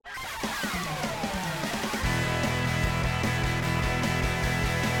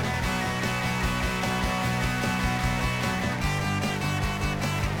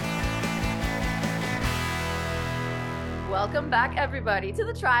Welcome back, everybody, to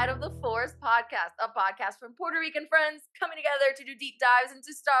the Triad of the Force podcast, a podcast from Puerto Rican friends coming together to do deep dives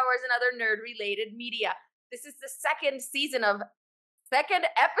into Star Wars and other nerd-related media. This is the second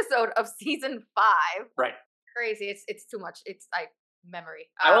episode of season 5. Right. Crazy. It's too much. It's like memory.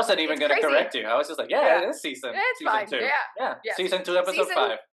 I wasn't even going to correct you. I was just like, it is season. It's season fine. 2. Yeah. Season 2, episode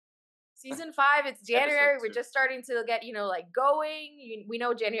 5. Season 5, it's January. Episode 2. We're just starting to get, going. We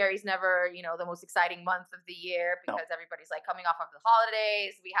know January's never, the most exciting month of the year because everybody's like coming off of the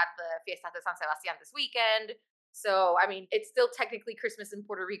holidays. We had the Fiesta de San Sebastián this weekend. So, I mean, it's still technically Christmas in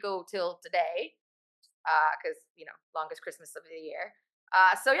Puerto Rico till today because, longest Christmas of the year.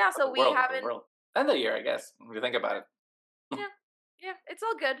 So we haven't... And the year, I guess, when you think about it. Yeah, it's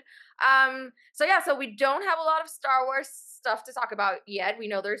all good. So we don't have a lot of Star Wars stuff to talk about yet. We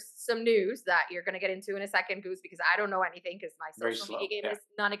know there's some news that you're going to get into in a second, Goose, because I don't know anything because my social media game is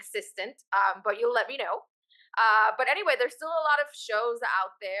non-existent. But you'll let me know. But anyway, there's still a lot of shows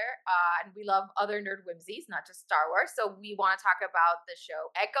out there, and we love other nerd whimsies, not just Star Wars. So we want to talk about the show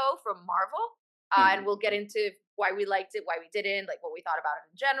Echo from Marvel, and we'll get into why we liked it, why we didn't, like what we thought about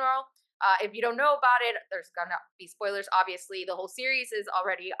it in general. If you don't know about it, there's gonna be spoilers. Obviously, the whole series is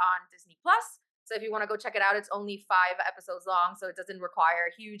already on Disney Plus. So if you want to go check it out, it's only 5 episodes long, so it doesn't require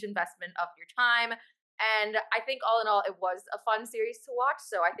a huge investment of your time. And I think all in all, it was a fun series to watch.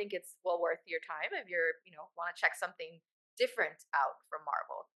 So I think it's well worth your time if you're, want to check something different out from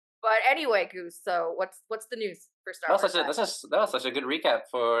Marvel. But anyway, Goose. So what's the news for Star Wars? That was such a good recap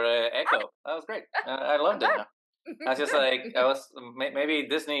for Echo. That was great. I loved it. I was just like, maybe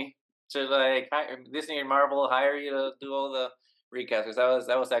Disney. Should Disney and Marvel hire you to do all the recaps? Because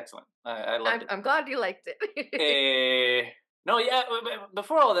that was excellent. I loved it. I'm glad you liked it.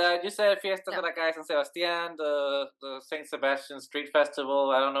 Before all that, you said Fiesta de la Calle San Sebastián, the Saint Sebastian Street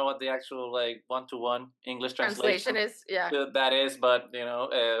Festival. I don't know what the actual one-to-one English translation is. Yeah, that is, but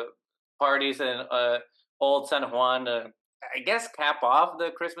parties in Old San Juan. I guess cap off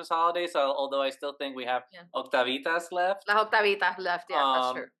the Christmas holidays. Although I still think we have Octavitas left. La Octavitas left. Yeah,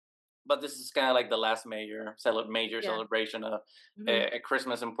 that's true. But this is kind of like the last major celebration of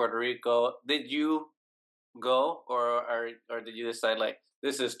Christmas in Puerto Rico. Did you go, or did you decide like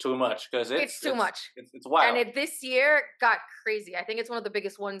this is too much? Because it's too much. It's wild. And this year got crazy. I think it's one of the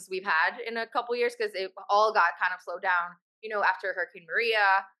biggest ones we've had in a couple years because it all got kind of slowed down. After Hurricane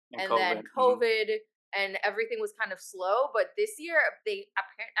Maria and then COVID. And everything was kind of slow, but this year I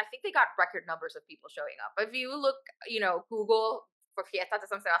think they got record numbers of people showing up. If you look, Google for Fiesta de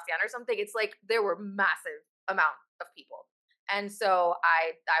San Sebastián or something, it's like there were massive amount of people. And so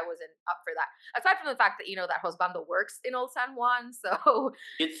I wasn't up for that. Aside from the fact that that Josbando works in Old San Juan, so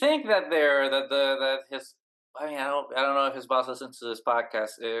you'd think that I don't know if his boss listens to this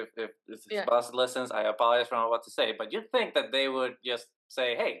podcast. If his boss listens, I apologize for what to say, but you'd think that they would just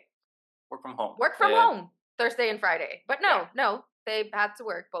say, "Hey, work from home." Work from home Thursday and Friday. But no, they had to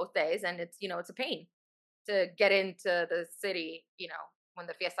work both days, and it's it's a pain to get into the city, when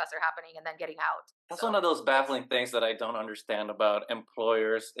the fiestas are happening and then getting out. That's one of those baffling things that I don't understand about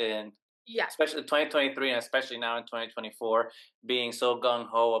employers especially 2023 and especially now in 2024 being so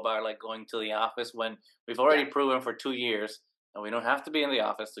gung-ho about going to the office when we've already proven for 2 years that we don't have to be in the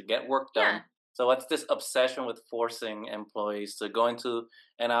office to get work done. Yeah. So what's this obsession with forcing employees to go into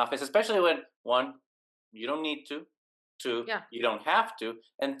an office, especially when 1, you don't need to, 2, you don't have to,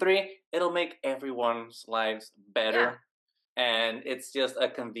 and 3, it'll make everyone's lives better. Yeah. And it's just a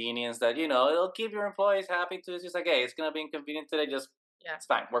convenience that, it'll keep your employees happy too. It's just like, hey, it's going to be inconvenient today. It's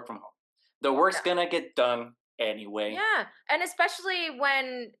fine. Work from home. The work's going to get done anyway. Yeah. And especially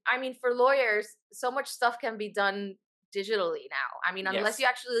when, for lawyers, so much stuff can be done digitally now. Unless you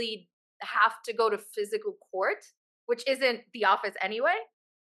actually have to go to physical court, which isn't the office anyway,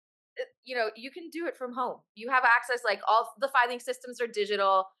 you can do it from home. You have access, all the filing systems are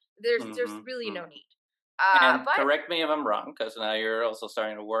digital. There's really no need. And correct me if I'm wrong, because now you're also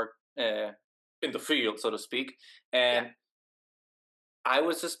starting to work in the field, so to speak. And I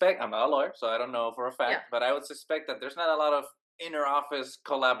would suspect, I'm not a lawyer, so I don't know for a fact, but I would suspect that there's not a lot of inter-office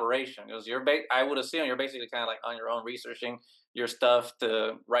collaboration, because I would assume you're basically kind of on your own researching your stuff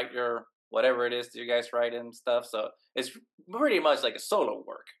to write your whatever it is that you guys write and stuff. So it's pretty much like a solo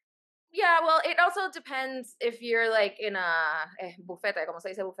work. Yeah, well, it also depends if you're in a bufeta, como se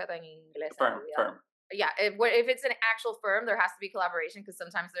dice bufeta en inglés. Firm. Yeah, if it's an actual firm, there has to be collaboration because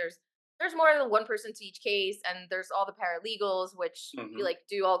sometimes there's more than one person to each case, and there's all the paralegals, which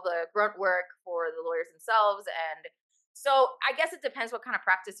do all the grunt work for the lawyers themselves. And so I guess it depends what kind of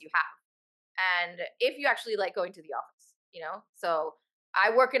practice you have, and if you actually like going to the office, So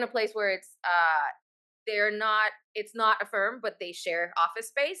I work in a place where it's it's not a firm, but they share office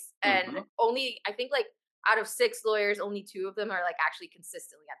space. And only, I think like out of 6 lawyers, only 2 of them are like actually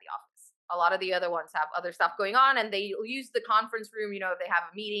consistently at the office. A lot of the other ones have other stuff going on, and they use the conference room, if they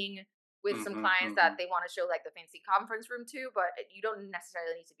have a meeting with some clients that they want to show like the fancy conference room to, but you don't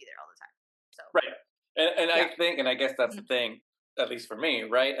necessarily need to be there all the time. So right. And yeah. I think, and I guess that's the thing, at least for me,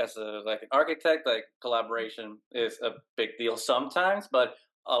 right? As an architect, like collaboration is a big deal sometimes, but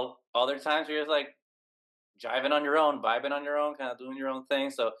other times you're just like jiving on your own, vibing on your own, kind of doing your own thing.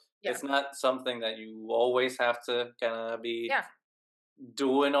 So it's not something that you always have to kind of be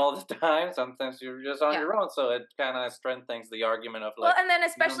doing all the time. Sometimes you're just on your own. So it kind of strengthens the argument of like. Well, and then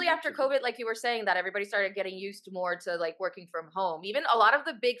especially after COVID, like you were saying, that everybody started getting used more to like working from home. Even a lot of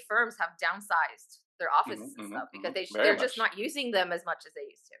the big firms have downsized their offices and stuff because they're just not using them as much as they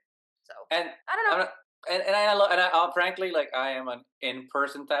used to. So and I don't know. I frankly, like, I am an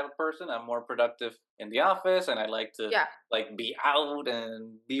in-person type of person. I'm more productive in the office, and I like to like be out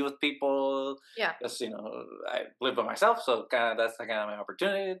and be with people. Yeah, just I live by myself, so that's kind of my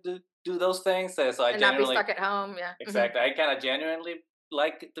opportunity to do those things. So I and not be stuck at home. Yeah, exactly. I kind of genuinely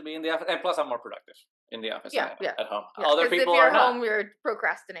like to be in the office, and plus I'm more productive in the office than at home. Yeah. Other people if you're are not. home, you're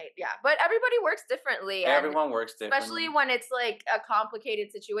procrastinate. Yeah, but everybody works differently. Everyone works differently, especially when it's like a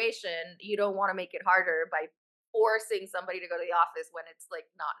complicated situation. You don't want to make it harder by forcing somebody to go to the office when it's like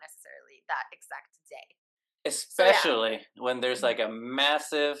not necessarily that exact day. Especially when there's like a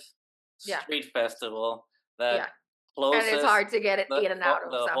massive street festival that closes, and it's hard to get it in and out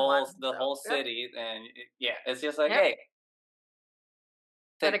of the whole city, and it's just like, hey.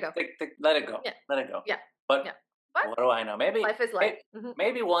 Let it go. Let it go. Yeah. Let it go. Yeah. But what do I know? Maybe life is life.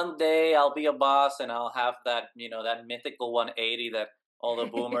 Maybe one day I'll be a boss and I'll have that, that mythical 180 that all the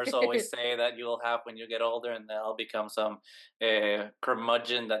boomers always say that you'll have when you get older, and then I'll become some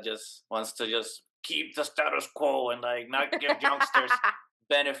curmudgeon that just wants to just keep the status quo and like not give youngsters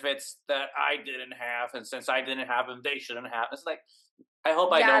benefits that I didn't have, and since I didn't have them, they shouldn't have. It's like, I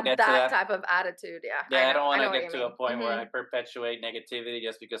hope I don't get to that type of attitude. Yeah, I don't want to get to a point where I perpetuate negativity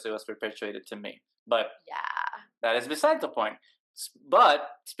just because it was perpetuated to me. But that is beside the point. But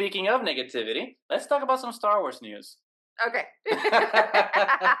speaking of negativity, let's talk about some Star Wars news. Okay.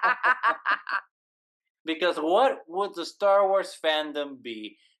 Because what would the Star Wars fandom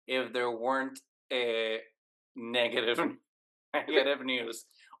be if there weren't a negative news?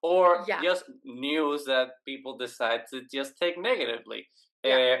 Or just news that people decide to just take negatively.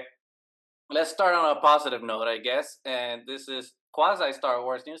 Let's start on a positive note, I guess. And this is quasi Star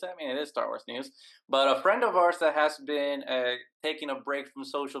Wars news. I mean, it is Star Wars news. But a friend of ours that has been taking a break from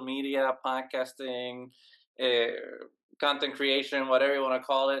social media, podcasting, content creation, whatever you want to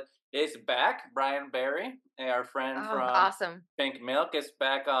call it, is back. Brian Barry, our friend from Pink Milk, is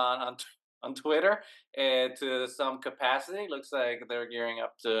back on Twitter to some capacity. Looks like they're gearing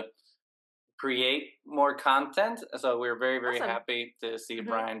up to create more content. So we're very, very happy to see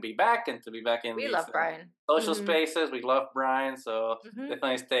Brian be back and to be back in these social spaces. We love Brian. So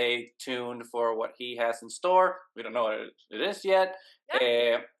definitely stay tuned for what he has in store. We don't know what it is yet.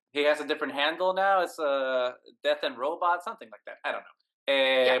 He has a different handle now. It's Death and Robot, something like that. I don't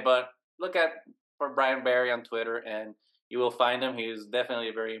know. But look for Brian Barry on Twitter and you will find him. He's definitely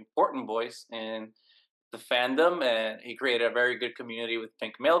a very important voice in the fandom, and he created a very good community with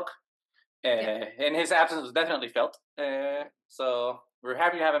Pink Milk. And his absence was definitely felt. So we're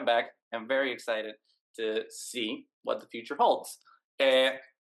happy to have him back. I'm very excited to see what the future holds. That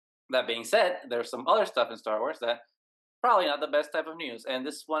being said, there's some other stuff in Star Wars that probably not the best type of news. And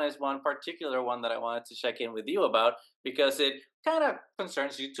this one is one particular one that I wanted to check in with you about because it kind of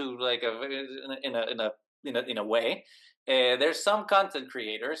concerns you too, like in a way. There's some content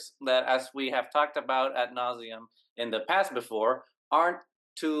creators that, as we have talked about ad nauseum in the past before, aren't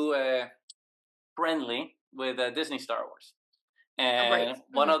too friendly with Disney Star Wars. And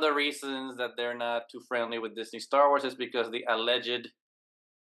one of the reasons that they're not too friendly with Disney Star Wars is because the alleged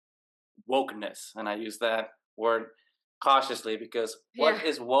wokeness. And I use that word cautiously because what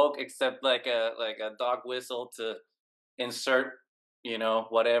is woke except like a dog whistle to insert,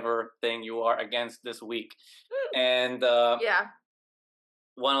 whatever thing you are against this week. And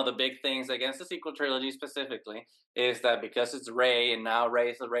one of the big things against the sequel trilogy specifically is that because it's Rey, and now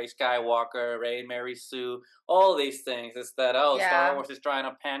Rey Skywalker, Rey Mary Sue, all these things, it's that, Star Wars is trying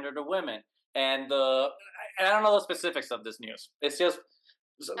to pander to women. And I don't know the specifics of this news. It's just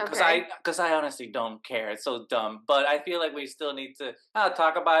because I honestly don't care. It's so dumb. But I feel like we still need to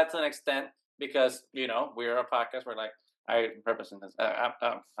talk about it to an extent because, we're a podcast where, like, I represent as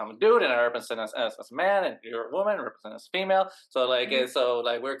I'm a dude, and I represent as a man, and you're a woman, represent as female. So like,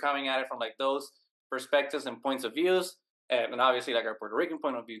 we're coming at it from like those perspectives and points of views, and obviously like our Puerto Rican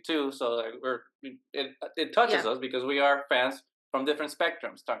point of view too. So like it touches us because we are fans from different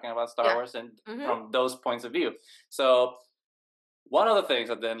spectrums talking about Star Wars and from those points of view. So one of the things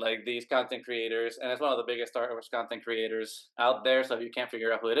that then like these content creators, and it's one of the biggest Star Wars content creators out there, so if you can't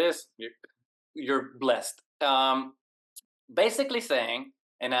figure out who it is, you're blessed. Basically saying,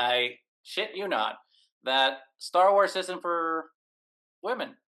 and I shit you not, that Star Wars isn't for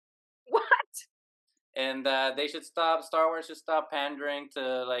women. What? And they should stop. Star Wars should stop pandering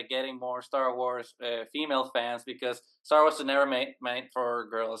to like getting more Star Wars female fans because Star Wars was never made for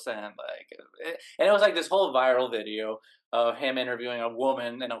girls. And like, and it was like this whole viral video of him interviewing a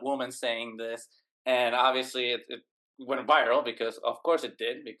woman and a woman saying this, and obviously it went viral because of course it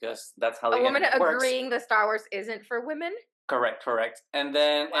did because that's how a woman agreeing that Star Wars isn't for women. Correct. And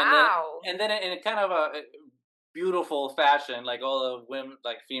then and then in kind of a beautiful fashion, like all the women,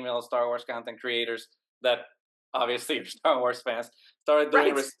 like female Star Wars content creators that obviously are Star Wars fans started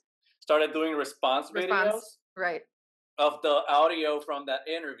doing response videos, right, of the audio from that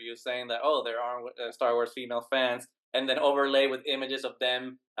interview saying that there aren't Star Wars female fans, and then overlay with images of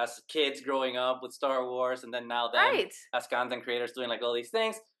them as kids growing up with Star Wars, and then now them as content creators doing like all these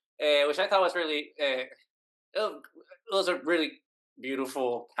things, which I thought was really it was a really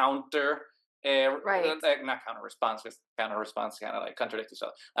beautiful counter. Not counter response, because counter response kind of like contradicts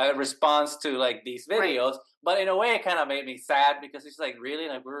itself. A response to like these videos, but in a way, it kind of made me sad because it's like really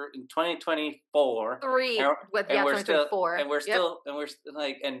like we're in 2024, and we're still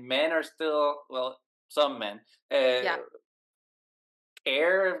like, and men are still, well, some men care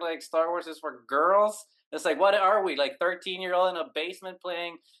if like Star Wars is for girls. It's like, what are we, like 13-year-old in a basement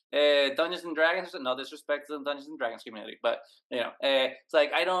playing Dungeons and Dragons? No disrespect to the Dungeons and Dragons community, but it's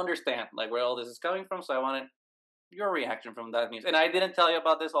like I don't understand like where all this is coming from. So I wanted your reaction from that news, and I didn't tell you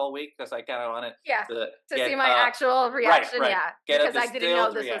about this all week because I kind of wanted to see my actual reaction. Because I didn't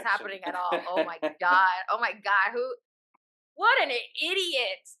know this was happening at all. Oh my god, what an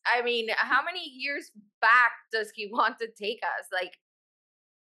idiot! I mean, how many years back does he want to take us? Like,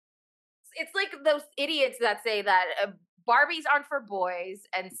 it's like those idiots that say that Barbies aren't for boys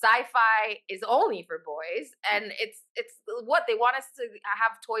and sci-fi is only for boys, and it's what they want us to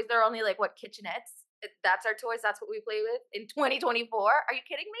have toys that are only like what, kitchenettes. That's our toys. That's what we play with in 2024. Are you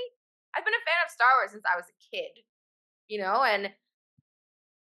kidding me? I've been a fan of Star Wars since I was a kid, and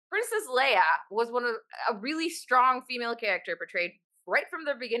Princess Leia was a really strong female character portrayed right from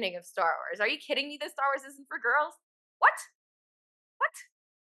the beginning of Star Wars. Are you kidding me? That Star Wars isn't for girls? What?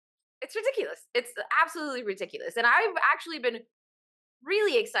 It's ridiculous. It's absolutely ridiculous. And I've actually been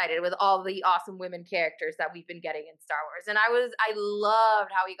really excited with all the awesome women characters that we've been getting in Star Wars. And I loved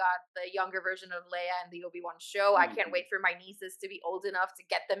how we got the younger version of Leia in the Obi-Wan show. I can't wait for my nieces to be old enough to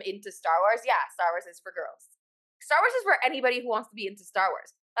get them into Star Wars. Yeah, Star Wars is for girls. Star Wars is for anybody who wants to be into Star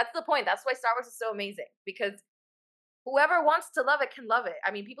Wars. That's the point. That's why Star Wars is so amazing, because whoever wants to love it can love it.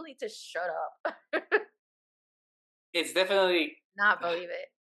 I mean, people need to shut up. It's definitely not believe it.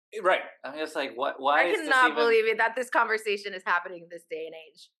 Right. I mean, it's like, what? Why? I cannot believe it that this conversation is happening in this day and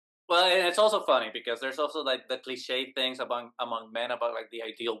age. Well, and it's also funny because there's also like the cliche things among men about like the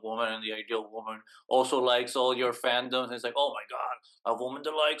ideal woman, and the ideal woman also likes all your fandoms. It's like, oh my god, a woman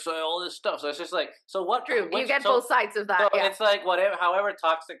that likes all this stuff. So it's just like, so what? True, you get both sides of that. So it's like whatever, however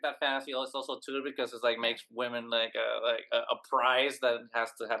toxic that fantasy is, also too, because it's like makes women like a prize that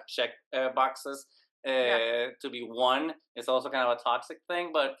has to have check boxes. To be won. It's also kind of a toxic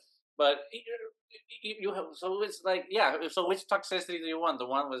thing, but you have, so it's like, so which toxicity do you want? The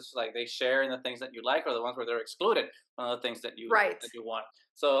one was like they share in the things that you like, or the ones where they're excluded on the things that you that you want?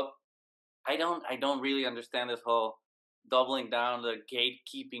 So I don't really understand this whole doubling down the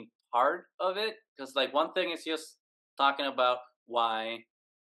gatekeeping part of it, because like one thing is just talking about why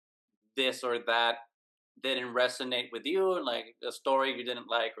this or that didn't resonate with you, and like a story you didn't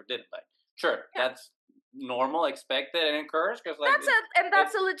like or didn't like. Sure, that's normal, expected, and encouraged, because like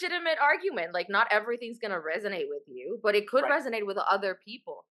that's a legitimate argument. Like, not everything's gonna resonate with you, but it could resonate with other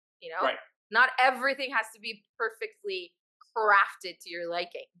people. Right. Not everything has to be perfectly crafted to your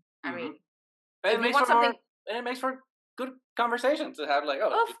liking. I mean, and it makes for good conversation to have. Like,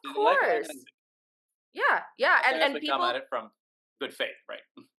 of course, and people come at it from good faith, right?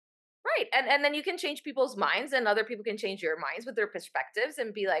 Right. And then you can change people's minds, and other people can change your minds with their perspectives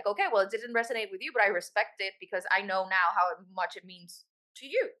and be like, okay, well, it didn't resonate with you, but I respect it because I know now how much it means to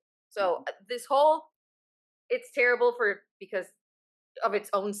you. So this whole, it's terrible because of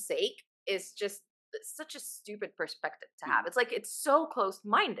its own sake, is just such a stupid perspective to have. It's like, it's so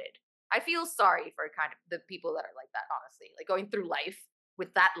close-minded. I feel sorry for kind of the people that are like that, honestly, like going through life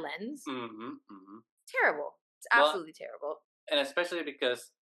with that lens. It's terrible. It's absolutely terrible. And especially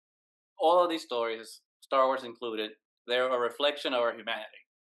because all of these stories, Star Wars included, they're a reflection of our humanity.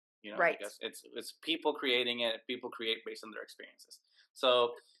 You know, right. Because it's people creating it. People create based on their experiences.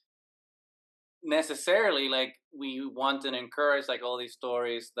 So necessarily, like, we want to encourage like all these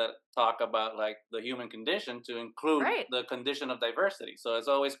stories that talk about like the human condition to include the condition of diversity. So it's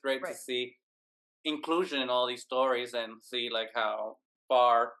always great to see inclusion in all these stories and see like how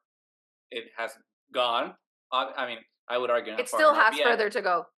far it has gone. I mean, I would argue it still has further to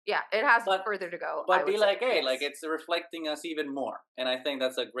go. Yeah, it has further to go. But be like, hey, like, it's reflecting us even more. And I think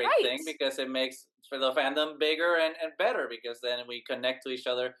that's a great thing because it makes for the fandom bigger and better, because then we connect to each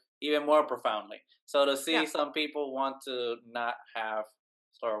other even more profoundly. So to see some people want to not have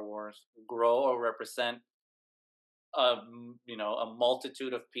Star Wars grow or represent a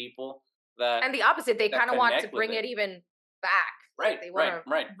multitude of people that, and the opposite, they kind of want to bring it even back. Right, they want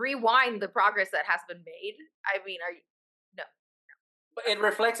to rewind the progress that has been made. I mean, no. But it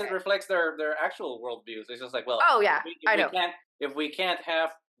reflects their actual worldviews. It's just like, well, oh yeah, I know. If we can't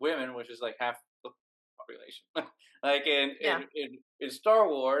have women, which is like half the population, like in Star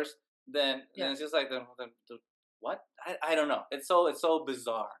Wars, then it's just like the what? I don't know. It's so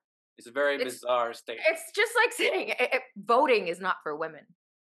bizarre. It's a very bizarre statement. It's just like saying voting is not for women.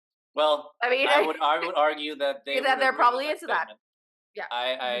 Well, I mean, I would argue that they're probably into that. Yeah.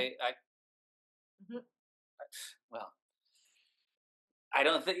 Well, I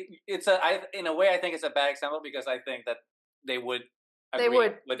don't think in a way, I think it's a bad example because I think that they would agree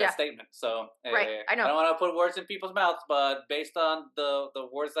with that statement. So I know. I don't want to put words in people's mouths, but based on the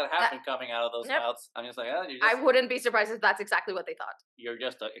words that have been coming out of those mouths, I'm just like, I wouldn't be surprised if that's exactly what they thought. You're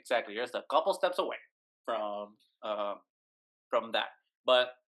just a couple steps away from that.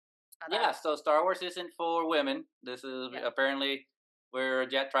 But so Star Wars isn't for women. This is apparently where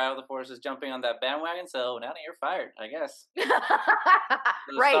Trial of the Force is jumping on that bandwagon. So now you're fired, I guess.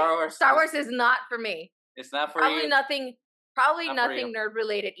 Right. Star Wars is not for me. It's not for probably you. Nothing nerd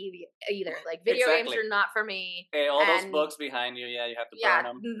related either. Like video games are not for me. Hey, all those books behind you, you have to burn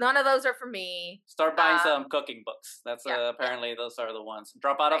them. None of those are for me. Start buying some cooking books. That's apparently those are the ones.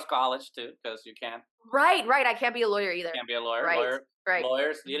 Drop out of college too, because you can't. Right. I can't be a lawyer either. Can't be a lawyer. Right.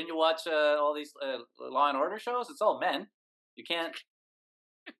 Lawyers. Didn't you watch all these Law and Order shows? It's all men. You can't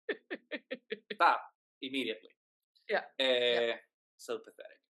stop immediately. Yeah. So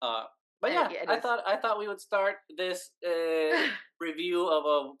pathetic. But I thought we would start this review of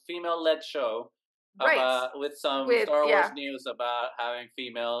a female-led show with some Star Wars news about having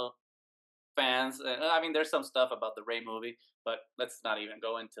female fans. I mean, there's some stuff about the Rey movie, but let's not even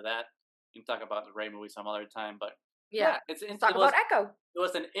go into that. We can talk about the Rey movie some other time. But let's talk about Echo. It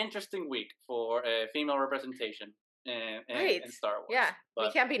was an interesting week for female representation in Star Wars. Yeah, but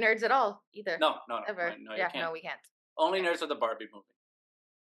we can't be nerds at all either. No, ever. No, no, we can't. Only nerds of the Barbie movie.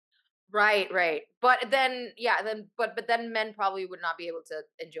 Right. But then, but then men probably would not be able to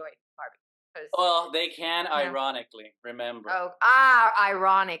enjoy Barbie. Well, they can, ironically, remember. Oh,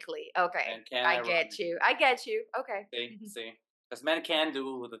 ironically. Okay. I get you. Okay. See? Because men can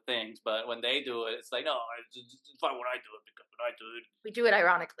do the things, but when they do it, it's like, no, why would I do it? Because when I do it... We do it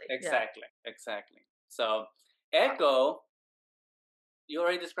ironically. Exactly. So, Echo, you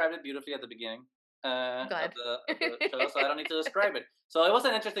already described it beautifully at the beginning. Of the show, so I don't need to describe it. So it was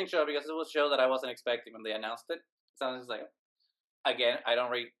an interesting show because it was a show that I wasn't expecting when they announced it. So I was like, again, I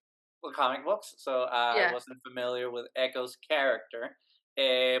don't read comic books, so I wasn't familiar with Echo's character.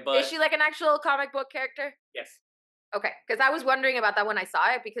 But is she like an actual comic book character? Yes. Okay, because I was wondering about that when I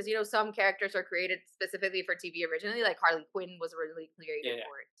saw it, because some characters are created specifically for TV originally, like Harley Quinn was originally created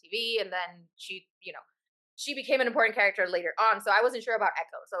for TV, and then she became an important character later on, so I wasn't sure about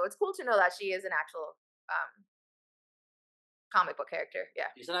Echo. So it's cool to know that she is an actual comic book character.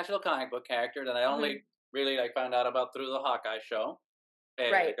 Yeah, she's an actual comic book character that I only really found out about through the Hawkeye show,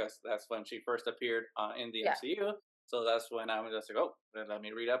 because that's when she first appeared in the MCU. So that's when I was just like, oh, let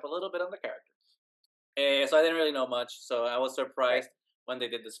me read up a little bit on the character. So I didn't really know much. So I was surprised when they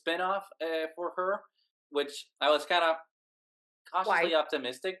did the spinoff for her, which I was kind of cautiously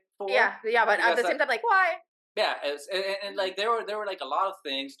optimistic for. Yeah, but at the same time, like, why? Yeah, and like there were like a lot of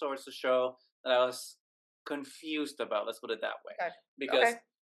things towards the show that I was confused about. Let's put it that way. Okay. Because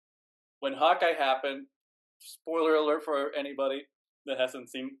when Hawkeye happened, spoiler alert for anybody that hasn't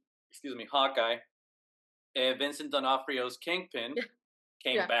seen, Hawkeye, Vincent D'Onofrio's Kingpin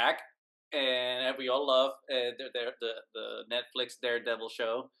came back, and we all love the Netflix Daredevil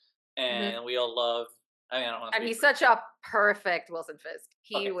show, and we all love. I mean, I don't want to. And he's such a perfect Wilson Fisk.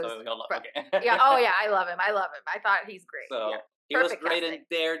 He was. So we all love, I love him. I thought he's great. So He was great in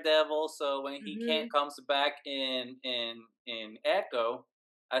Daredevil, so when he comes back in Echo,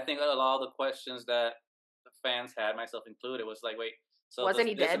 I think a lot of the questions that the fans had, myself included, was like, wait, so wasn't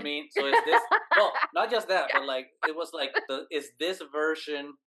he dead? So is this well, not just that, but like it was like is this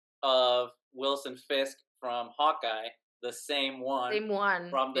version of Wilson Fisk from Hawkeye the same one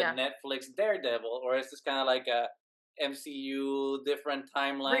from the Netflix Daredevil, or is this kind of like a MCU different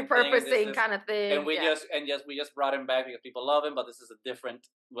timeline repurposing kind of thing? And we just brought him back because people love him, but this is a different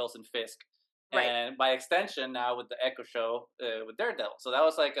Wilson Fisk. Right. And by extension, now with the Echo show with Daredevil, so that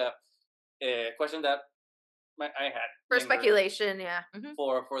was like a question that I had for speculation,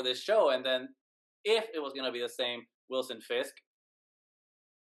 for this show. And then if it was going to be the same Wilson Fisk,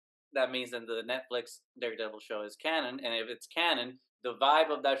 that means that the Netflix Daredevil show is canon, and if it's canon, the vibe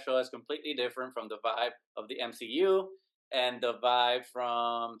of that show is completely different from the vibe of the MCU, and the vibe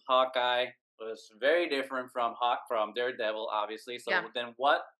from Hawkeye was very different from Daredevil, obviously. So then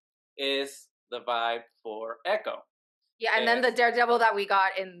what is the vibe for Echo? Yeah, and then the Daredevil that we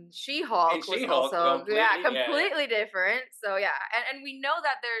got in She-Hulk was also completely different. So and we know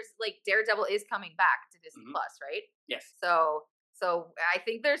that there's like Daredevil is coming back to Disney Plus, right? Yes. So I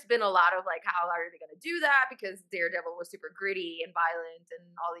think there's been a lot of like, how are they going to do that? Because Daredevil was super gritty and violent and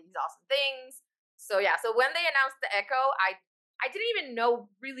all these awesome things. So so when they announced the Echo, I didn't even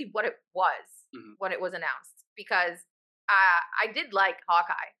know really what it was when it was announced, because I did like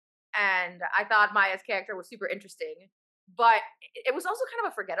Hawkeye and I thought Maya's character was super interesting. But it was also kind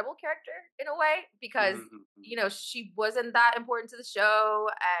of a forgettable character in a way, because she wasn't that important to the show,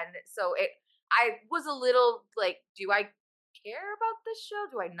 and so I was a little like, do I care about this show?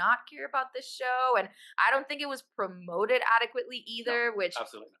 Do I not care about this show? And I don't think it was promoted adequately either, which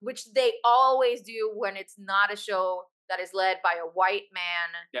they always do when it's not a show that is led by a white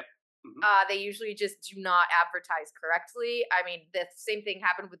man. Yep. They usually just do not advertise correctly. I mean, the same thing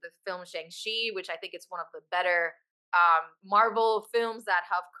happened with the film Shang-Chi, which I think it's one of the better Marvel films that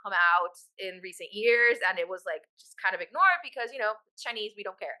have come out in recent years, and it was like just kind of ignored because Chinese, we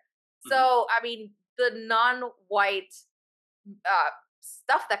don't care. So I mean, the non-white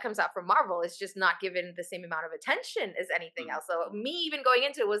stuff that comes out from Marvel is just not given the same amount of attention as anything else. So me even going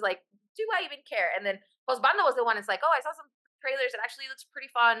into it was like, do I even care? And then Husbando was the one. It's like, oh, I saw some trailers. It actually looks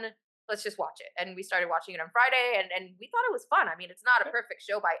pretty fun. Let's just watch it. And we started watching it on Friday, and we thought it was fun. I mean, it's not a perfect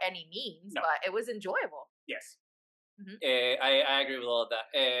show by any means, but it was enjoyable. Yes. I agree with all of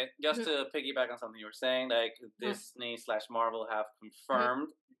that. Just to piggyback on something you were saying, like Disney / Marvel have confirmed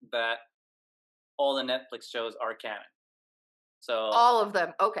that all the Netflix shows are canon. So all of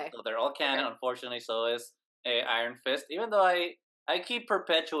them, okay. So they're all canon. Okay. Unfortunately, so is Iron Fist. Even though I keep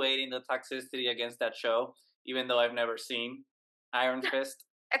perpetuating the toxicity against that show, even though I've never seen Iron Fist.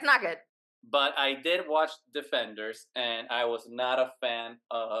 It's not good. But I did watch Defenders, and I was not a fan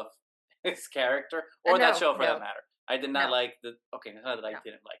of his character or that show for that matter. I did not like not that I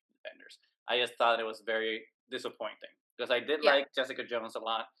didn't like Defenders. I just thought it was very disappointing because I did like Jessica Jones a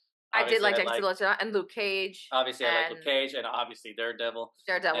lot. Obviously, I did like Jessica Jones and Luke Cage. Obviously, I like Luke Cage, and obviously Daredevil.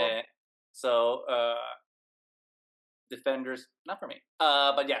 So Defenders, not for me.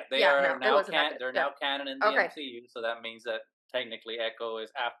 But they are now they're now canon in the MCU, so that means that technically Echo is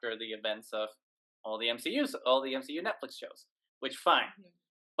after the events of all the MCU Netflix shows, which fine.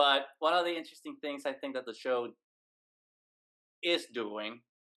 But one of the interesting things I think that the show is doing,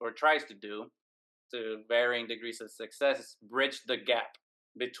 or tries to do, to varying degrees of success, is bridge the gap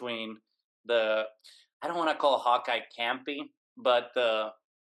between the, I don't want to call Hawkeye campy, but the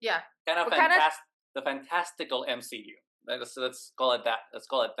the fantastical MCU. Let's call it that.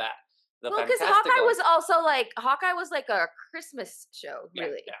 Because Hawkeye was also Hawkeye was like a Christmas show,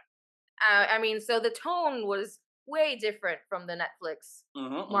 really. I mean, so the tone was way different from the Netflix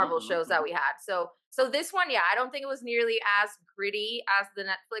Marvel shows that we had. So this one, I don't think it was nearly as gritty as the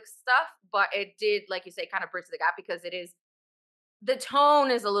Netflix stuff, but it did, like you say, kind of bridge the gap, because the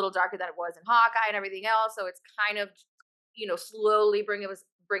tone is a little darker than it was in Hawkeye and everything else. So it's kind of, slowly bringing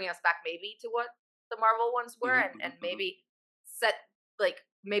us back maybe to what the Marvel ones were, and maybe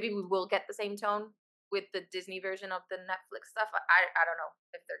maybe we will get the same tone with the Disney version of the Netflix stuff. I don't know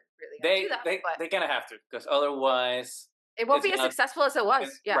if they're really going to do that. They're going to have to, because otherwise it won't be as successful as it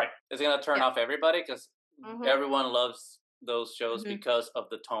was. Right. It's going to turn off everybody, because everyone loves those shows because of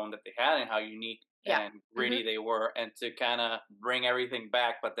the tone that they had and how unique and gritty they were, and to kind of bring everything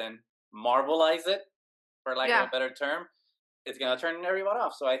back, but then Marvelize it, for lack of a better term, it's going to turn everyone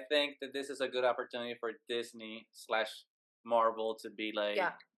off. So I think that this is a good opportunity for Disney / Marvel to be like,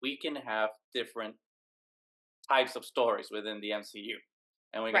 we can have different types of stories within the MCU.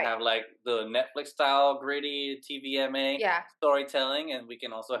 and we can have like the Netflix style gritty TVMA storytelling, and we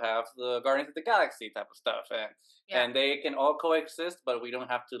can also have the Guardians of the Galaxy type of stuff, and they can all coexist, but we don't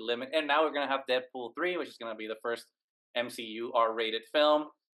have to limit. And now we're gonna have Deadpool 3, which is gonna be the first MCU R-rated film,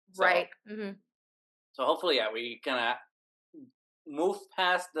 so, so hopefully, we kind of move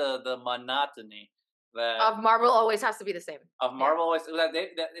past the monotony that of Marvel always has to be the same. Of Marvel always that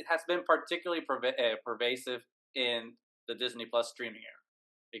it has been particularly pervasive in the Disney Plus streaming era,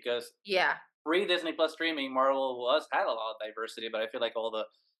 because pre-Disney Plus streaming, Marvel had a lot of diversity, but I feel like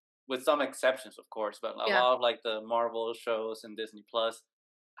with some exceptions, of course, but a lot of like the Marvel shows and Disney Plus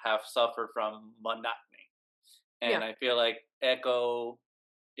have suffered from monotony, and I feel like Echo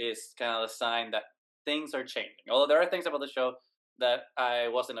is kind of a sign that things are changing. Although there are things about the show that I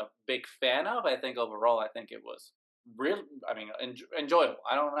wasn't a big fan of, I think overall, I think it was really, enjoyable.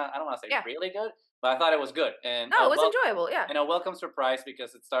 I don't want to say really good, but I thought it was good. And no, it was enjoyable, and a welcome surprise,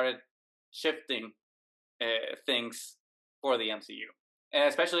 because it started shifting things for the MCU, and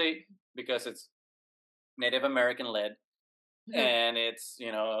especially because it's Native American led, and it's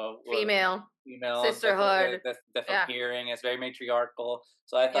female sisterhood, deaf hearing. It's very matriarchal.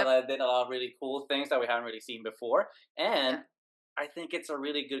 So I thought that it did a lot of really cool things that we haven't really seen before, and I think it's a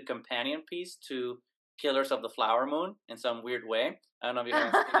really good companion piece to Killers of the Flower Moon in some weird way. I don't know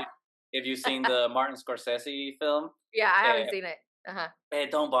if you've seen the Martin Scorsese film. Yeah, I haven't seen it. Hey,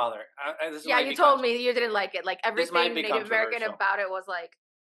 don't bother. You told me you didn't like it. Like everything Native American about it was like.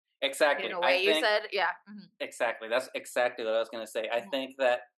 Exactly. In a way, you said, Exactly. That's exactly what I was going to say. I think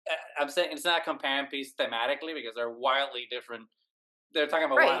that I'm saying it's not a companion piece thematically, because they're wildly different. They're talking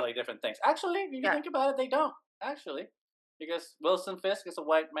about wildly different things. Actually, if you think about it, they don't. Actually, because Wilson Fisk is a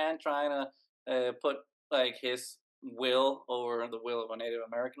white man trying to put like his will over the will of a Native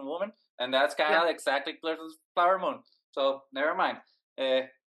American woman, and that's kind of exactly Flower Moon. So never mind.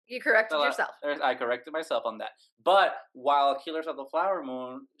 You corrected yourself. I corrected myself on that. But while Killers of the Flower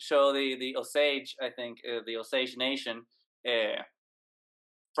Moon show the Osage, I think the Osage Nation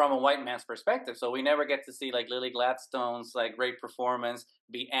from a white man's perspective, so we never get to see like Lily Gladstone's like great performance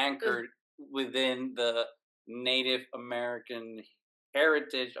be anchored within the Native American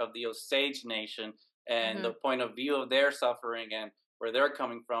heritage of the Osage Nation and the point of view of their suffering and where they're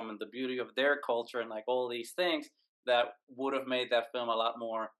coming from and the beauty of their culture and like all these things that would have made that film a lot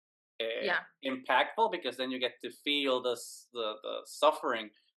more impactful, because then you get to feel the suffering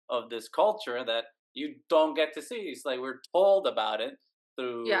of this culture that you don't get to see. It's like we're told about it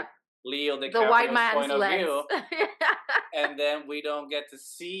through Leo DiCaprio's the white man's point of lens. view, and then we don't get to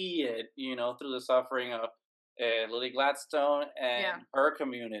see it, through the suffering of Lily Gladstone and her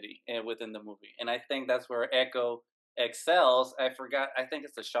community within the movie. And I think that's where Echo excels. I think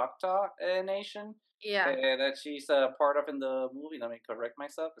it's the Choctaw Nation. That she's part of in the movie. Let me correct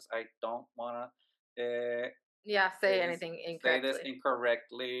myself, because I don't want to. Say anything incorrectly. Say this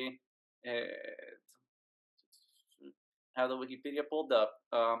incorrectly. Have the Wikipedia pulled up.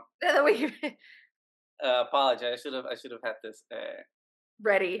 Apologize. I should have had this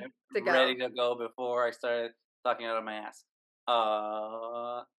ready to go before I started talking out of my ass.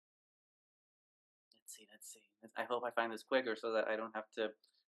 Let's see. I hope I find this quicker so that I don't have to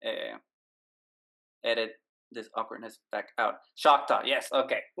edit this awkwardness back out. Choctaw, yes,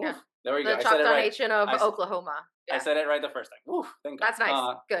 okay. Yeah. There we go. The Choctaw Nation of Oklahoma. I said it right the first time. Woo, thank God. That's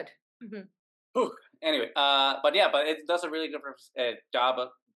nice. Good. Anyway, but it does a really good job of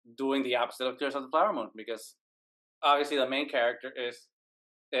doing the opposite of Killers of the Flower Moon, because obviously the main character is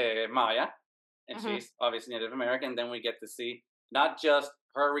Maya, and she's obviously Native American. Then we get to see not just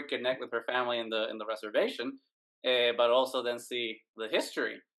her reconnect with her family in the reservation, but also then see the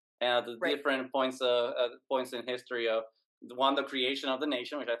history and the different points in history of the creation of the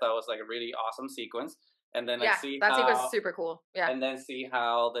nation, which I thought was like a really awesome sequence. And then see that sequence is super cool. Yeah. And then see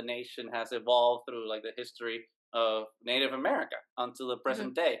how the nation has evolved through like the history of Native America until the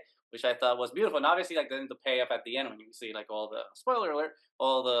present day, which I thought was beautiful. And obviously, like then the payoff at the end when you see like all the spoiler alert,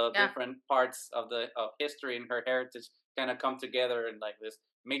 all the different parts of history and her heritage kind of come together in like this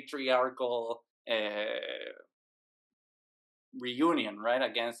matriarchal reunion, right?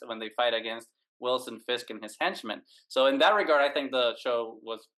 When they fight against Wilson Fisk and his henchmen. So in that regard, I think the show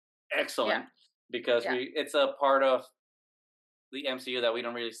was excellent because it's a part of the MCU that we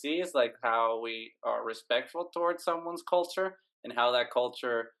don't really see, is like how we are respectful towards someone's culture and how that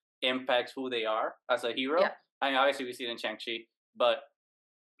culture impacts who they are as a hero. I mean, obviously we see it in Shang-Chi, but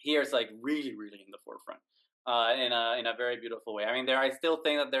here it's like really, really in the forefront in a very beautiful way. I mean, I still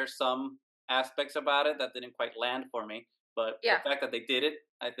think that there's some aspects about it that didn't quite land for me, but the fact that they did it,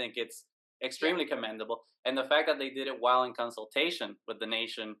 I think it's extremely commendable. And the fact that they did it while in consultation with the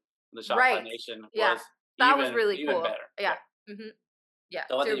nation, the Shopify Nation, was that was really even cool. better. Yeah. Mm-hmm. Yeah,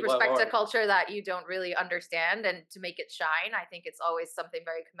 so to respect a culture that you don't really understand and to make it shine, I think it's always something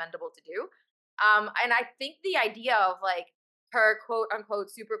very commendable to do. And I think the idea of like her quote unquote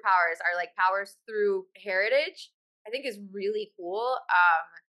superpowers are like powers through heritage, I think is really cool.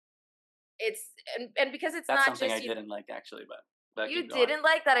 It's and because it's That's not something just I didn't like actually, but you didn't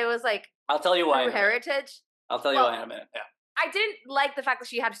like that it was like I'll tell you why through heritage. I'll tell you why in a minute. Yeah. I didn't like the fact that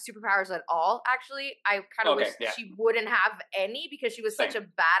she had superpowers at all, actually. I kind of wish she wouldn't have any because she was such a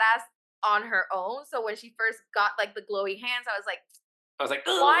badass on her own. So when she first got like the glowy hands, I was like,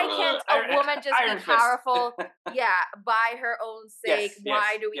 why can't a woman just be powerful? By her own sake.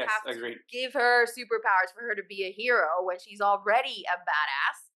 Why do we have to give her superpowers for her to be a hero when she's already a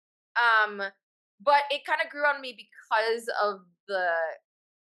badass? But it kind of grew on me because of the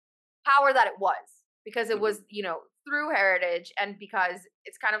power that it was. Because it was, through heritage, and because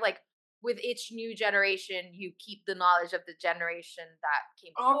it's kind of like with each new generation, you keep the knowledge of the generation that came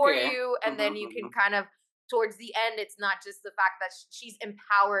before you, and then you can kind of, towards the end, it's not just the fact that she's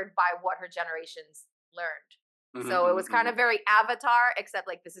empowered by what her generations learned. So it was kind of very Avatar, except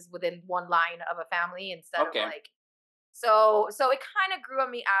like this is within one line of a family instead of like, so it kind of grew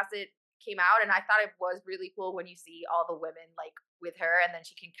on me as it came out, and I thought it was really cool when you see all the women like with her, and then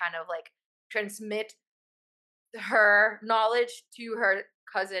she can kind of like transmit her knowledge to her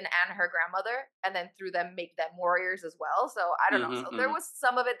cousin and her grandmother, and then through them make them warriors as well. So I don't know. So there was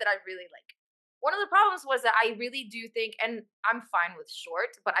some of it that I really like. One of the problems was that I really do think, and I'm fine with short,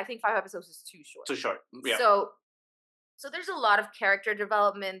 but I think 5 episodes is too short. Too short. Yeah. So there's a lot of character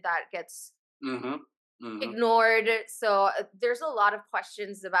development that gets ignored. So there's a lot of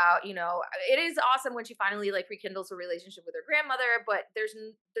questions about, it is awesome when she finally like rekindles her relationship with her grandmother, but there's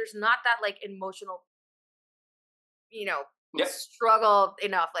not that like emotional struggle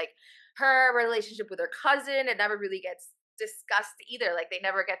enough. Like her relationship with her cousin, it never really gets discussed either. Like they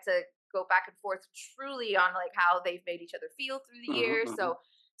never get to go back and forth truly on like how they've made each other feel through the years. So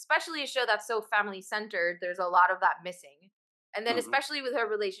especially a show that's so family centered, there's a lot of that missing. And then especially with her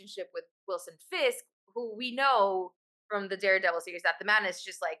relationship with Wilson Fisk, who we know from the Daredevil series that the man is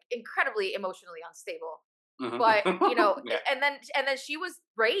just like incredibly emotionally unstable. But and then she was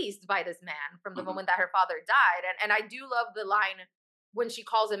raised by this man from the moment that her father died, and I do love the line when she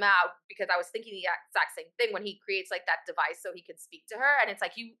calls him out, because I was thinking the exact same thing when he creates like that device so he can speak to her, and it's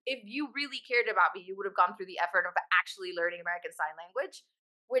like, if you really cared about me, you would have gone through the effort of actually learning American Sign Language,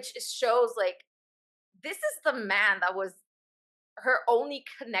 which shows like this is the man that was her only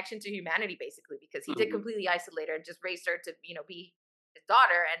connection to humanity, basically, because he did completely isolate her and just raised her to be his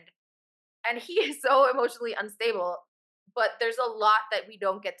daughter, and he is so emotionally unstable, but there's a lot that we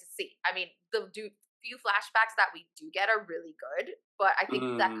don't get to see. I mean, the few flashbacks that we do get are really good, but I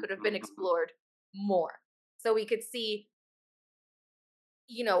think that could have been explored more. So we could see,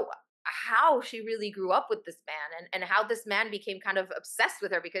 how she really grew up with this man, and how this man became kind of obsessed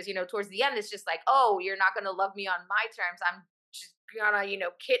with her, because, towards the end, it's just like, oh, you're not going to love me on my terms. I'm just gonna,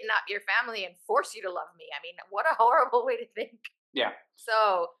 kidnap your family and force you to love me. I mean, what a horrible way to think. Yeah.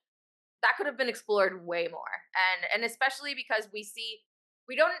 So that could have been explored way more, and especially because we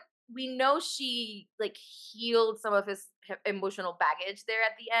know she like healed some of his emotional baggage there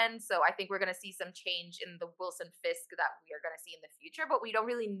at the end. So I think we're gonna see some change in the Wilson Fisk that we are gonna see in the future, but we don't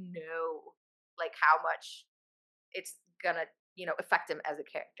really know like how much it's gonna affect him as a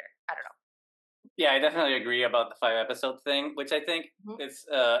character. I don't know. Yeah, I definitely agree about the 5 episode thing, which I think is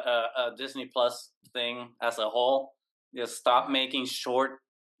a Disney Plus thing as a whole. Just stop making short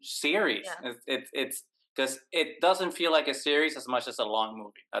series. It's because it doesn't feel like a series as much as a long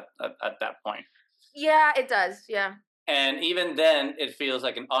movie at that point. Yeah, it does. Yeah. And even then, it feels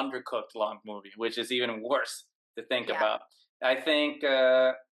like an undercooked long movie, which is even worse to think about. I think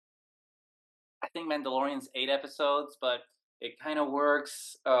Mandalorian's 8 episodes, but it kind of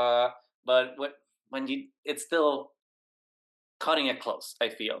works. But it's still cutting it close, I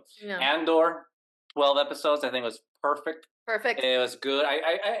feel. Yeah. Andor, 12 episodes, I think was perfect. It was good.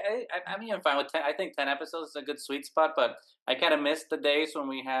 I'm even fine with 10. I think 10 episodes is a good sweet spot, but I kind of missed the days when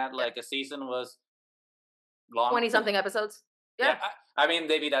we had like a season was long. 20-something episodes. Yeah. I mean,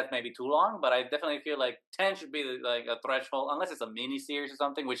 maybe that's maybe too long, but I definitely feel like 10 should be like a threshold, unless it's a mini series or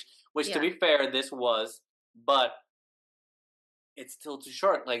something, which to be fair, this was, but it's still too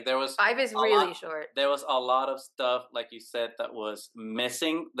short. Like 5 is really short. There was a lot of stuff, like you said, that was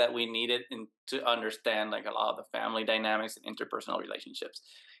missing that we needed to understand, like a lot of the family dynamics and interpersonal relationships.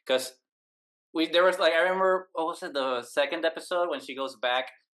 Because there was like, I remember, what was it, the second episode when she goes back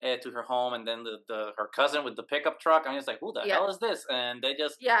to her home, and then her cousin with the pickup truck. I'm just like, who the hell is this? And they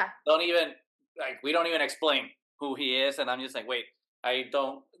just don't even we don't even explain who he is, and I'm just like, wait, I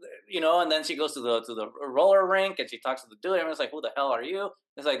don't, And then she goes to the roller rink and she talks to the dude, and I'm just like, who the hell are you?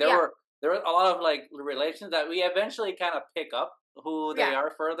 It's like there were a lot of like relations that we eventually kind of pick up who they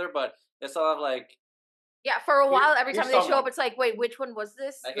are further, but it's a lot of like. Yeah, for a while, every time they show up, it's like, wait, which one was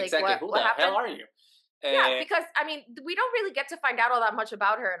this? Like exactly, who the hell are you? Yeah, because, I mean, we don't really get to find out all that much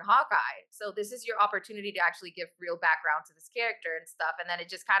about her in Hawkeye. So this is your opportunity to actually give real background to this character and stuff. And then it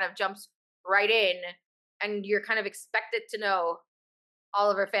just kind of jumps right in, and you're kind of expected to know all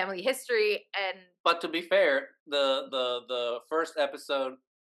of her family history. But to be fair, the first episode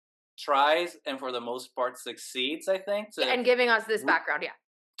tries, and for the most part succeeds, I think. And giving us this background,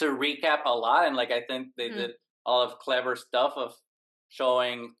 to recap a lot, and like I think they did all of clever stuff of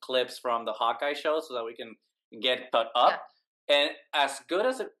showing clips from the Hawkeye show so that we can get caught up. And as good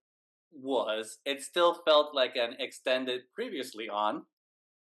as it was, it still felt like an extended previously on.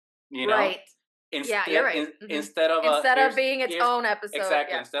 Right. Instead, you're right. Instead of being its own episode.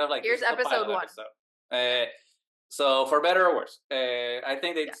 Exactly. Instead of like, here's episode 1. So for better or worse, I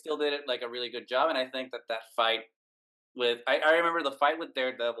think they still did it like a really good job, and I think that fight with I remember the fight with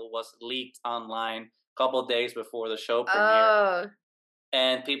Daredevil was leaked online a couple of days before the show premiered,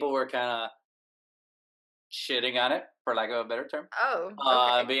 and people were kind of shitting on it, for lack of a better term.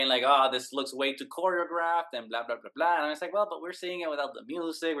 Being like, this looks way too choreographed and blah blah blah blah. And I was like, well, but we're seeing it without the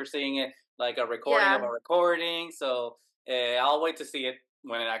music. We're seeing it like a recording of a recording. So I'll wait to see it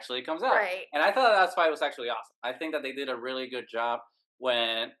when it actually comes out. Right. And I thought that fight was actually awesome. I think that they did a really good job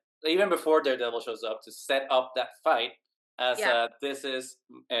when, even before Daredevil shows up, to set up that fight as this is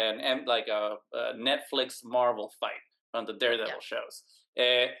a Netflix Marvel fight from the Daredevil shows.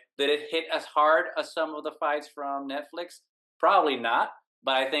 Did it hit as hard as some of the fights from Netflix? Probably not,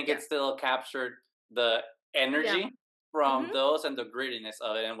 but I think it still captured the energy from those and the grittiness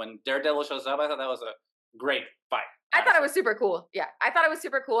of it. And when Daredevil shows up, I thought that was a great fight. I thought it was super cool. Yeah, I thought it was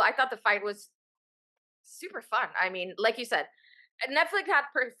super cool. I thought the fight was super fun. I mean, like you said, Netflix had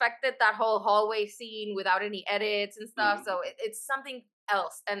perfected that whole hallway scene without any edits and stuff. So it's something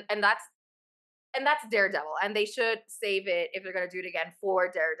else, and that's Daredevil, and they should save it if they're gonna do it again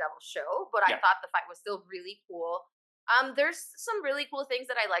for Daredevil's show. But I thought the fight was still really cool. There's some really cool things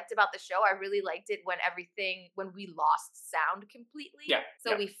that I liked about the show. I really liked it when we lost sound completely. Yeah.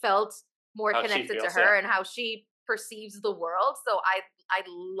 So we felt more connected to her and how she perceives the world. So I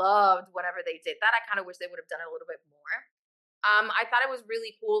loved whenever they did that. I kind of wish they would have done it a little bit more. I thought it was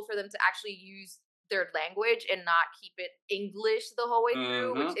really cool for them to actually use their language and not keep it English the whole way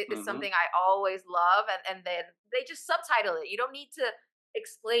through, which is something I always love. And then they just subtitle it. You don't need to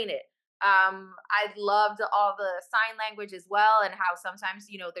explain it. I loved all the sign language as well, and how sometimes,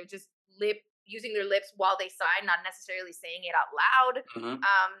 they're just using their lips while they sign, not necessarily saying it out loud.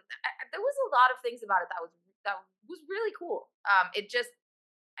 There was a lot of things about it that was really cool.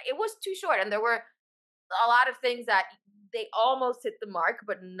 It was too short, and there were a lot of things that they almost hit the mark,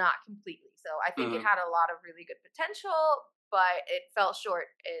 but not completely. So I think it had a lot of really good potential, but it fell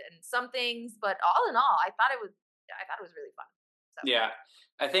short in some things. But all in all, I thought it was really fun. So. Yeah,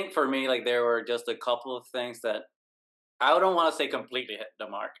 I think for me, like, there were just a couple of things that I don't want to say completely hit the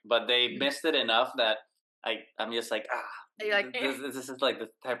mark, but they missed it enough that I'm just like, this is like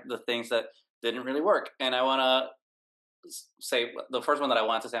the things that didn't really work. And I want to say the first one that I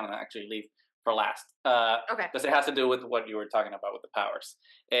want to say, I'm going to actually leave for last. Okay. Because it has to do with what you were talking about with the powers.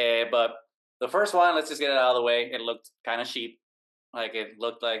 But the first one, let's just get it out of the way. It looked kind of cheap. Like, it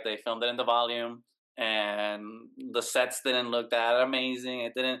looked like they filmed it in the volume, and the sets didn't look that amazing.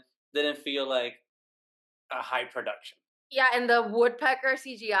 It didn't feel like a high production. Yeah, and the woodpecker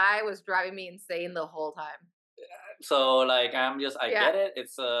CGI was driving me insane the whole time. So, like, I get it.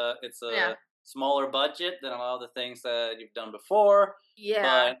 It's a smaller budget than a lot of the things that you've done before.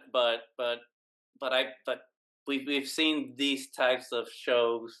 Yeah. But we've seen these types of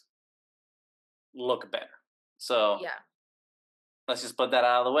shows look better. So let's just put that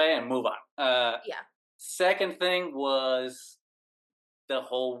out of the way and move on. Second thing was the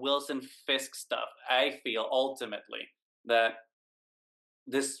whole Wilson Fisk stuff. I feel ultimately that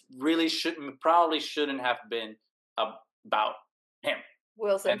this really probably shouldn't have been about him.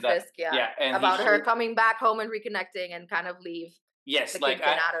 Wilson Fisk, and about her coming back home and reconnecting and kind of leave. Yes,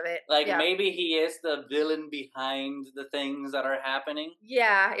 out of it. Maybe he is the villain behind the things that are happening.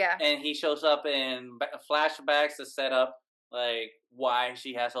 Yeah. And he shows up in flashbacks to set up like why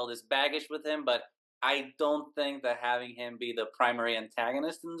she has all this baggage with him, but I don't think that having him be the primary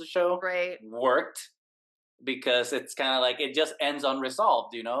antagonist in the show worked. because it's kind of like it just ends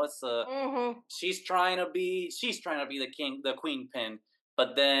unresolved. It's she's trying to be the queen pin,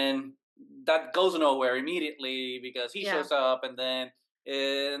 but then that goes nowhere immediately because he shows up, and then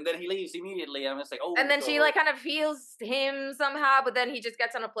he leaves immediately. I'm just like, oh. And then she like kind of feels him somehow, but then he just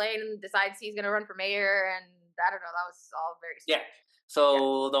gets on a plane and decides he's gonna run for mayor, and I don't know. That was all very strange. Yeah.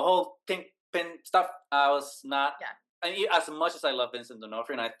 So the whole Kingpin stuff, I was not. Yeah. And as much as I love Vincent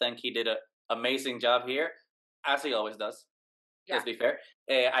D'Onofrio, and I think he did an amazing job here, as he always does. Yeah. Let's be fair.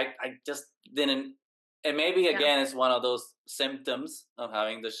 I just didn't. And maybe again, it's one of those symptoms of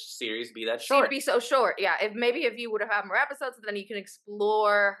having the series be that short. She'd be so short, yeah. If you would have had more episodes, then you can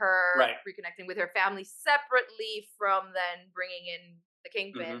explore her reconnecting with her family separately from then bringing in the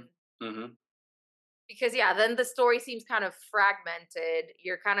Kingpin. Because then the story seems kind of fragmented.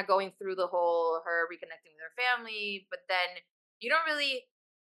 You're kind of going through the whole her reconnecting with her family, but then you don't really.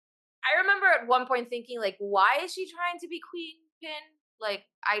 I remember at one point thinking, like, why is she trying to be Queen Pin? Like,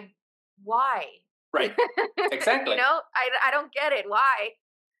 why? Right. Exactly. I don't get it. Why?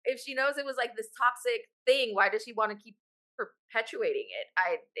 If she knows it was like this toxic thing, why does she want to keep perpetuating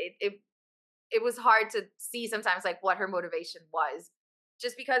it? It was hard to see sometimes like what her motivation was,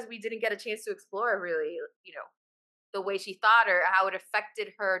 just because we didn't get a chance to explore really, the way she thought or how it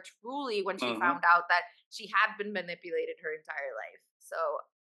affected her truly when she found out that she had been manipulated her entire life. So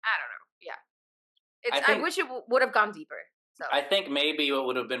I don't know. Yeah. I wish it would have gone deeper. So I think maybe what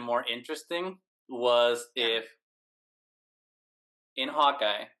would have been more interesting was if in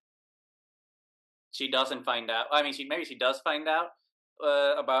Hawkeye she doesn't find out. I mean, she does find out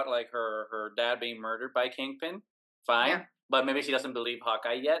about like her dad being murdered by Kingpin. Fine, but maybe she doesn't believe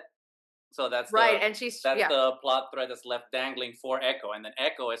Hawkeye yet. So that's right, and that's the plot thread that's left dangling for Echo, and then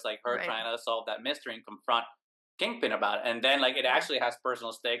Echo is like her trying to solve that mystery and confront Kingpin about it, and then like it actually has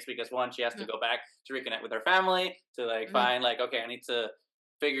personal stakes because one, she has to go back to reconnect with her family to like find like, okay, I need to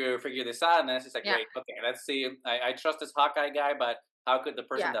figure this out, and then it's just like, wait, okay, let's see. I trust this Hawkeye guy, but how could the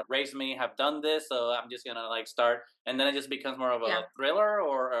person that raised me have done this? So I'm just gonna like start, and then it just becomes more of a thriller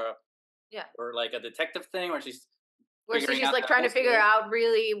or or like a detective thing where she's like trying to figure out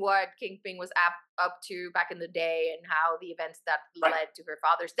really what Kingpin was up to back in the day and how the events that led to her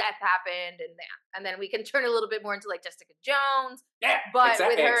father's death happened, and then we can turn a little bit more into like Jessica Jones, but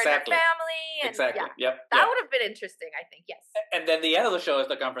with her and her family, and that would have been interesting, I think. Yes. And then the end of the show is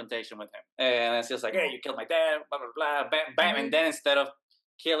the confrontation with him, and it's just like, hey, you killed my dad, blah blah blah, bam bam, and then instead of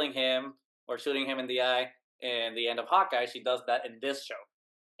killing him or shooting him in the eye in the end of Hawkeye, she does that in this show.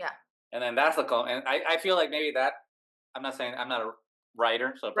 Yeah. And then that's the call, and I feel like maybe that. I'm not saying I'm not a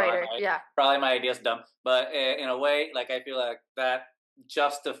writer, so probably my idea's dumb. But in a way, like I feel like that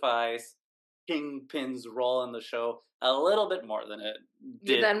justifies Kingpin's role in the show a little bit more than it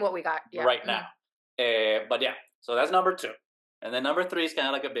did than what we got right now. But so that's number 2, and then number 3 is kind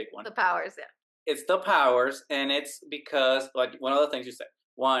of like a big one. The powers, It's the powers, and it's because like one of the things you said.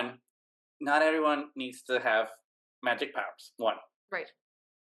 One, not everyone needs to have magic powers. 1, right.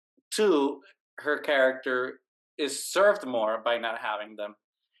 2, her character is served more by not having them,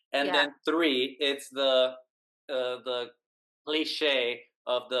 and then 3, it's the cliche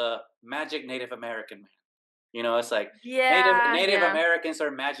of the magic Native American man. It's like Native Americans are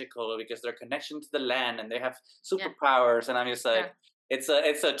magical because their connection to the land and they have superpowers, and I'm just like, it's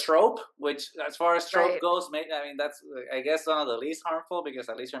a trope, which as far as trope goes, I mean that's I guess one of the least harmful because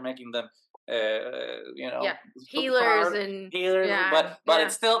at least you're making them healers, but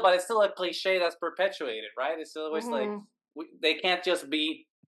it's still a cliche that's perpetuated, right? It's still always like they can't just be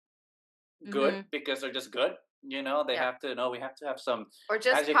good because they're just good. They have to know we have to have some or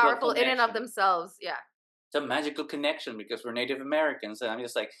just powerful connection. In and of themselves. Yeah, it's a magical connection because we're Native Americans, and I'm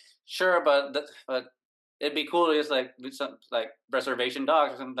just like, sure, but it'd be cool to just like do some like reservation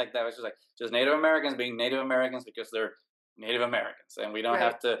dogs or something like that. It's just Native Americans being Native Americans because they're Native Americans, and we don't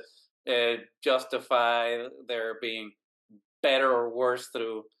have to justify their being better or worse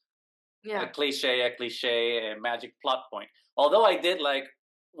through a cliche, a magic plot point. Although I did like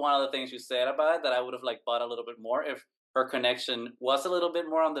one of the things you said about it that I would have like bought a little bit more if her connection was a little bit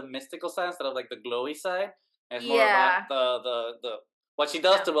more on the mystical side instead of like the glowy side. And it's more about the what she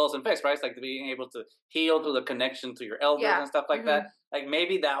does to Wilson Fisk, right? It's like being able to heal through the connection to your elders and stuff like that. Like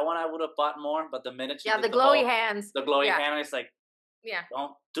maybe that one I would have bought more, but the minute she did the glowy hands, hand, it's like,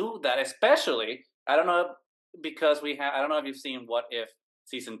 don't do that. Especially, I don't know because I don't know if you've seen What If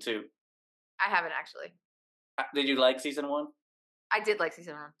season 2. I haven't actually. Did you like season 1? I did like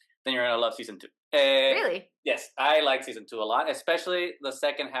season 1. Then you're gonna love season 2. Really? Yes, I like season 2 a lot, especially the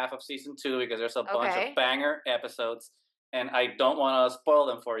second half of season 2 because there's a bunch of banger episodes. and I don't want to spoil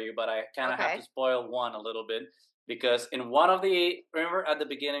them for you, but I kind of have to spoil one a little bit because in one of the remember at the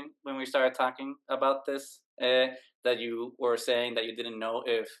beginning when we started talking about this that you were saying that you didn't know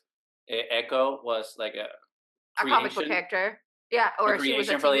if Echo was like a comic book character, yeah, or she was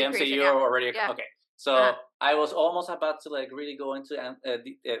a for the MCU creation, or already okay. So I was almost about to like really go into a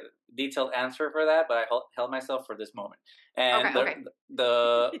detailed answer for that, but I held myself for this moment. And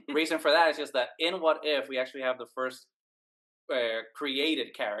the reason for that is just that in What If we actually have the first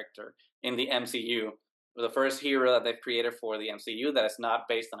created character in the MCU, the first hero that they've created for the MCU that is not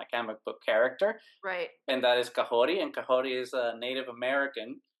based on a comic book character, right? And that is Kahori, and Kahori is a Native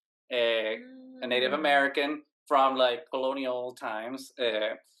American, a Native American from like colonial times.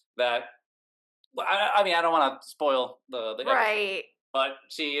 That I mean, I don't want to spoil the right, but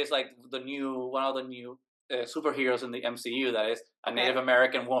she is like one of the new superheroes in the MCU that is a Native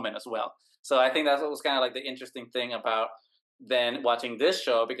American woman as well. So I think that's what was kind of like the interesting thing about then watching this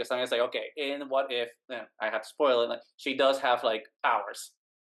show, because I'm just like, okay, in What If, I have to spoil it, like, she does have like powers.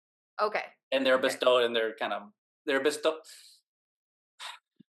 Okay. And they're bestowed, and they're bestowed.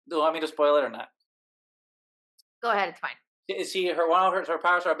 Do you want me to spoil it or not? Go ahead, it's fine. One of her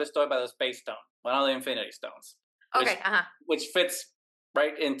powers are bestowed by the Space Stone, one of the Infinity Stones. Which fits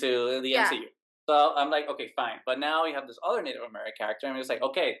right into the MCU. So I'm like, okay, fine. But now we have this other Native American character, and I'm just like,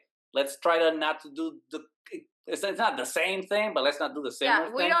 okay, let's try to not to do it's not the same thing, but let's not do the same thing.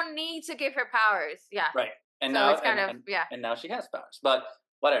 Yeah, we don't need to give her powers. Yeah. Right. And so now it's and now she has powers. But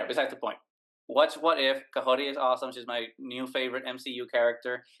whatever, besides the point. What If? Kahori is awesome. She's my new favorite MCU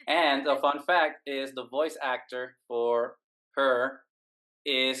character. And the fun fact is the voice actor for her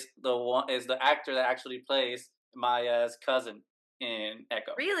is the actor that actually plays Maya's cousin in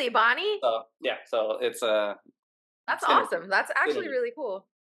Echo. Really, Bonnie? So yeah, so it's that's awesome. That's actually really cool.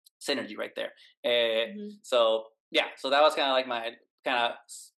 Synergy right there. So yeah, so that was kind of like my kind of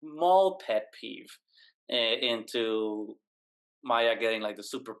small pet peeve into Maya getting like the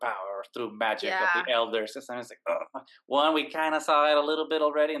superpower through magic of the elders. And I was like, one, we kind of saw it a little bit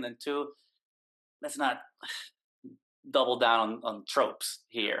already, and then two, let's not double down on tropes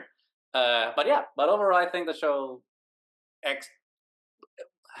here. But overall, I think the show I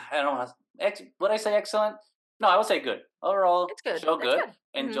don't know. Would I say excellent? No, I would say good. Overall, it's good. Show good.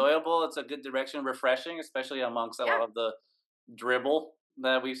 Enjoyable. It's a good direction, refreshing, especially amongst a lot of the dribble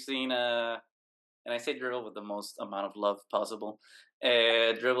that we've seen. And I say dribble with the most amount of love possible.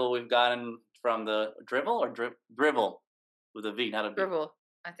 Dribble we've gotten from the dribble or dribble with a V, not a B. Dribble.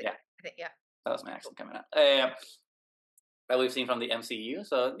 I think. That was my accent coming out. That we've seen from the MCU.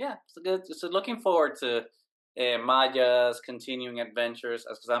 So yeah, it's good. So looking forward to Maya's continuing adventures,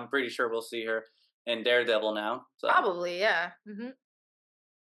 because I'm pretty sure we'll see her in Daredevil now. So. Probably, yeah.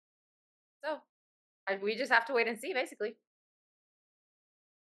 So we just have to wait and see, basically.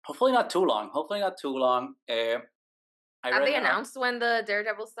 Hopefully not too long. Have they announced when the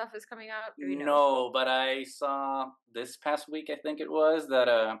Daredevil stuff is coming out? No, but I saw this past week, I think it was,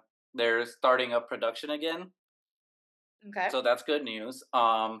 that they're starting up production again. Okay. So that's good news.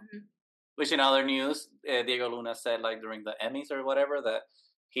 Which in other news, Diego Luna said like during the Emmys or whatever that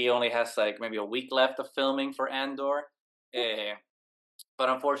he only has like maybe a week left of filming for Andor. But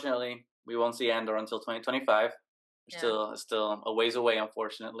unfortunately, we won't see Andor until 2025. Still a ways away,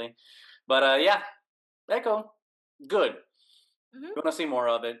 unfortunately. But Echo, good. We want to see more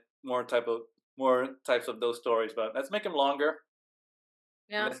of it, more types of those stories. But let's make them longer.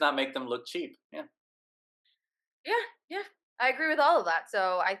 Yeah. Let's not make them look cheap. Yeah. I agree with all of that.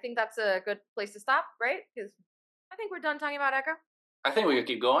 So I think that's a good place to stop, right? Because I think we're done talking about Echo. I think we could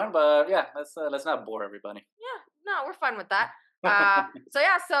keep going, but yeah, let's not bore everybody. Yeah, no, we're fine with that.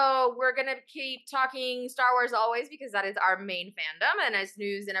 So we're gonna keep talking Star Wars always, because that is our main fandom, and as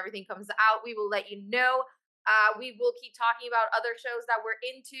news and everything comes out, we will let you know. We will keep talking about other shows that we're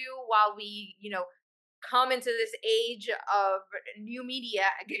into while we, come into this age of new media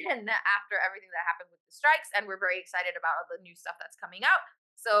again after everything that happened with the strikes, and we're very excited about all the new stuff that's coming out.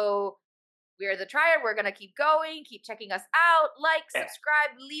 So we're the Triad. We're gonna keep going, keep checking us out,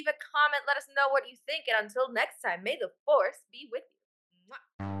 subscribe, leave a comment, let us know what you think, and until next time, may the Force be with you.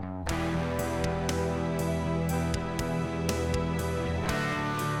 Mwah.